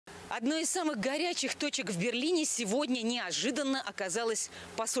Одной из самых горячих точек в Берлине сегодня неожиданно оказалось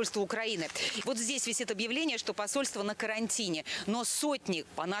посольство Украины. Вот здесь висит объявление, что посольство на карантине. Но сотни,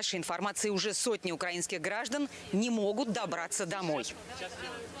 по нашей информации, уже сотни украинских граждан не могут добраться домой.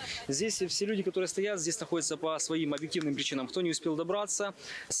 Здесь все люди, которые стоят, здесь находятся по своим объективным причинам. Кто не успел добраться,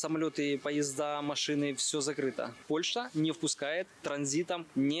 самолеты, поезда, машины, все закрыто. Польша не впускает транзитом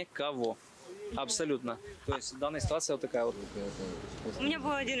никого. Абсолютно. То есть данная ситуация вот такая вот. У меня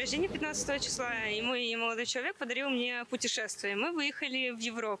был день рождения 15 числа, и мой молодой человек подарил мне путешествие. Мы выехали в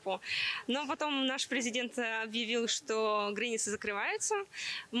Европу. Но потом наш президент объявил, что границы закрываются.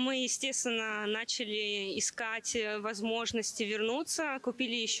 Мы, естественно, начали искать возможности вернуться.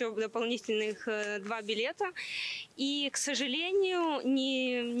 Купили еще дополнительных 2 билета. И, к сожалению,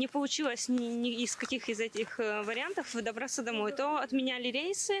 не получилось ни из каких из этих вариантов добраться домой. То отменяли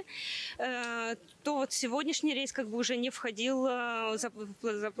рейсы, то вот сегодняшний рейс как бы уже не входил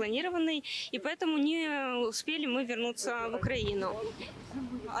запланированный, и поэтому не успели мы вернуться в Украину.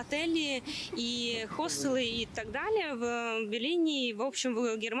 Отели и хостелы и так далее в Берлине и, в общем,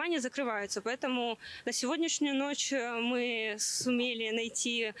 в Германии закрываются. Поэтому на сегодняшнюю ночь мы сумели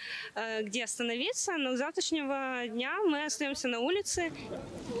найти, где остановиться, но с завтрашнего дня мы остаемся на улице.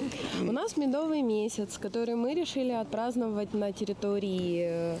 У нас медовый месяц, который мы решили отпраздновать на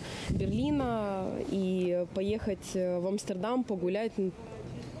территории Берлина и поехать в Амстердам погулять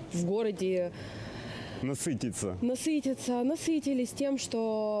в городе. Насытились тем,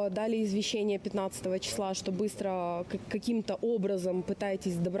 что дали извещение 15 числа, что быстро каким-то образом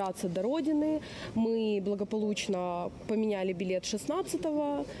пытаетесь добраться до родины. Мы благополучно поменяли билет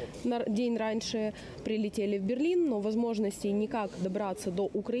 16-го, на день раньше прилетели в Берлин, но возможностей никак добраться до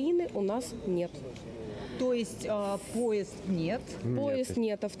Украины у нас нет. То есть поезд нет? Поезд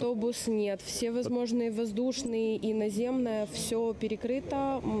нет, автобус нет. Все возможные воздушные и наземные, все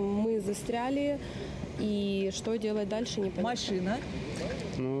перекрыто. Мы застряли. И что делать дальше, не понятно. Машина?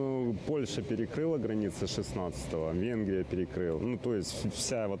 Ну, Польша перекрыла границы 16-го, Венгрия перекрыла. Ну, то есть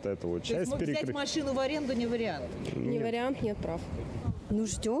вся вот эта вот часть перекрыта. Взять машину в аренду не вариант? Не вариант, нет прав. Ну,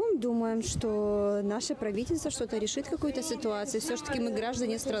 ждем, думаем, что наше правительство что-то решит, какую-то ситуацию. Все-таки мы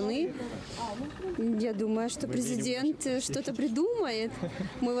граждане страны. Я думаю, что президент что-то придумает.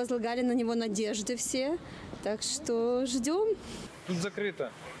 Мы возлагали на него надежды все. Так что ждем. Тут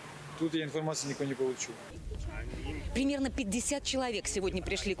закрыто. Тут я информации никакой не получу. Примерно 50 человек сегодня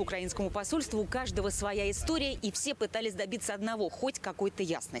пришли к украинскому посольству. У каждого своя история, и все пытались добиться одного – хоть какой-то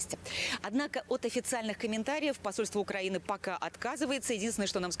ясности. Однако от официальных комментариев посольство Украины пока отказывается. Единственное,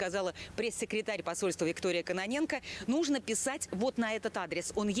 что нам сказала пресс-секретарь посольства Виктория Кононенко, нужно писать вот на этот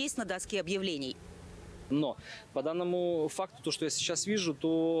адрес. Он есть на доске объявлений. Но по данному факту, то, что я сейчас вижу,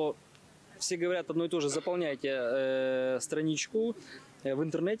 то все говорят одно и то же. Заполняйте страничку в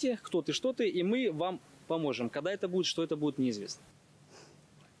интернете, кто ты, что ты, и мы вам поможем. Когда это будет, что это будет, неизвестно.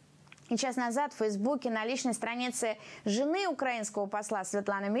 И час назад в Фейсбуке на личной странице жены украинского посла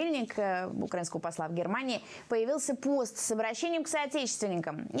Светланы Мельник, украинского посла в Германии, появился пост с обращением к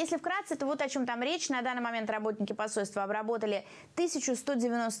соотечественникам. Если вкратце, то вот о чем там речь. На данный момент работники посольства обработали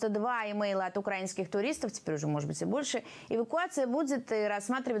 1192 имейла от украинских туристов, теперь уже, может быть, и больше. Эвакуация будет, и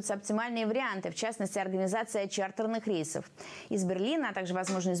рассматриваются оптимальные варианты, в частности, организация чартерных рейсов из Берлина, а также,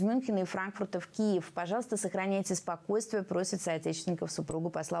 возможно, из Мюнхена и Франкфурта в Киев. Пожалуйста, сохраняйте спокойствие, просит соотечественников супругу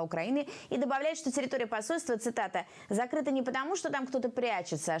посла Украины. И добавляет, что территория посольства, цитата, закрыта не потому, что там кто-то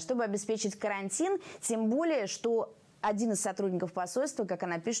прячется, а чтобы обеспечить карантин, тем более, что один из сотрудников посольства, как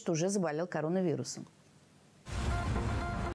она пишет, уже заболел коронавирусом.